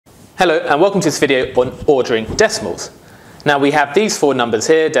Hello and welcome to this video on ordering decimals. Now we have these four numbers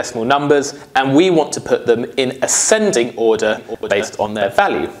here, decimal numbers, and we want to put them in ascending order based on their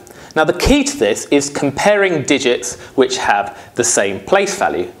value. Now the key to this is comparing digits which have the same place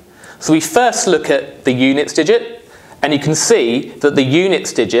value. So we first look at the units digit, and you can see that the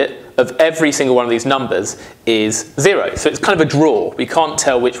units digit of every single one of these numbers is 0. So it's kind of a draw. We can't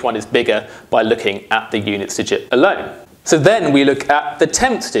tell which one is bigger by looking at the units digit alone. So then we look at the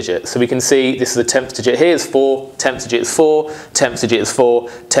tenths digit. So we can see this is the tenths digit here is 4, tenths digit is 4, tenths digit is 4,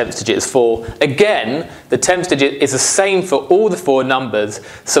 tenths digit is 4. Again, the tenths digit is the same for all the four numbers,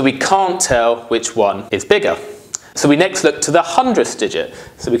 so we can't tell which one is bigger. So we next look to the hundredths digit.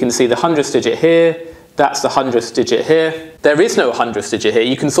 So we can see the hundredths digit here, that's the hundredths digit here. There is no hundredths digit here.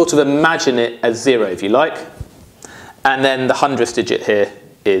 You can sort of imagine it as 0 if you like. And then the hundredths digit here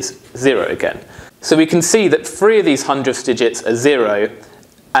is 0 again. So we can see that 3 of these hundredths digits are 0,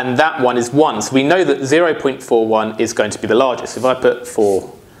 and that one is 1. So we know that 0.41 is going to be the largest. If I put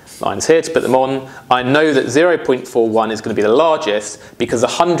 4 lines here to put them on, I know that 0.41 is going to be the largest because the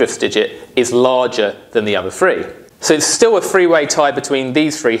hundredths digit is larger than the other 3. So it's still a three-way tie between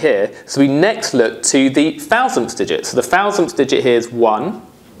these 3 here. So we next look to the thousandths digit. So the thousandths digit here is 1.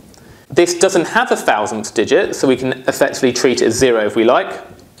 This doesn't have a thousandths digit, so we can effectively treat it as 0 if we like.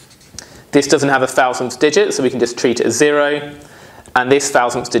 This doesn't have a thousandths digit, so we can just treat it as 0. And this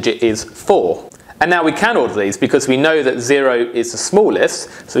thousandths digit is 4. And now we can order these because we know that 0 is the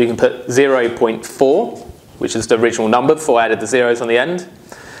smallest, so we can put 0.4, which is the original number before I added the zeros on the end.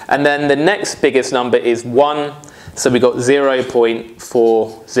 And then the next biggest number is 1, so we got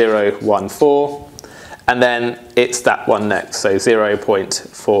 0.4014. And then it's that one next, so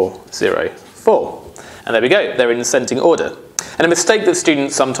 0.404. And there we go, they're in ascending order. And a mistake that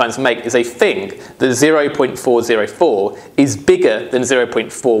students sometimes make is they think that 0.404 is bigger than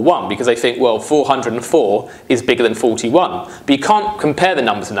 0.41 because they think, well, 404 is bigger than 41. But you can't compare the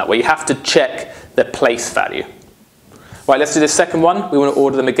numbers in that way. You have to check their place value. Right, let's do this second one. We want to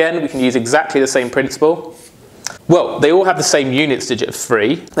order them again. We can use exactly the same principle. Well, they all have the same units digit of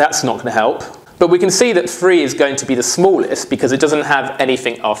 3. That's not going to help. But we can see that 3 is going to be the smallest because it doesn't have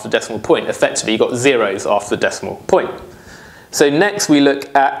anything after the decimal point. Effectively, you've got zeros after the decimal point. So next we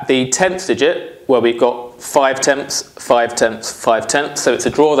look at the tenths digit, where we've got 5 tenths, 5 tenths, 5 tenths. So it's a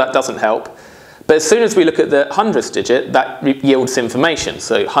draw, that doesn't help. But as soon as we look at the hundredths digit, that yields information.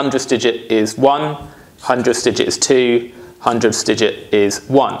 So hundredths digit is 1, hundredths digit is 2, hundredths digit is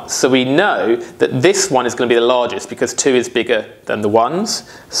 1. So we know that this one is going to be the largest because 2 is bigger than the 1s.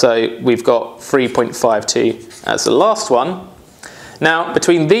 So we've got 3.52 as the last one. Now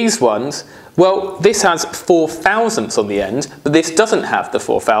between these ones, well, this has 4 thousandths on the end, but this doesn't have the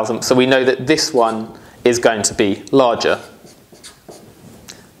 4 thousandths, so we know that this one is going to be larger.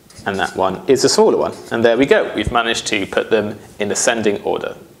 And that one is the smaller one. And there we go, we've managed to put them in ascending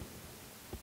order.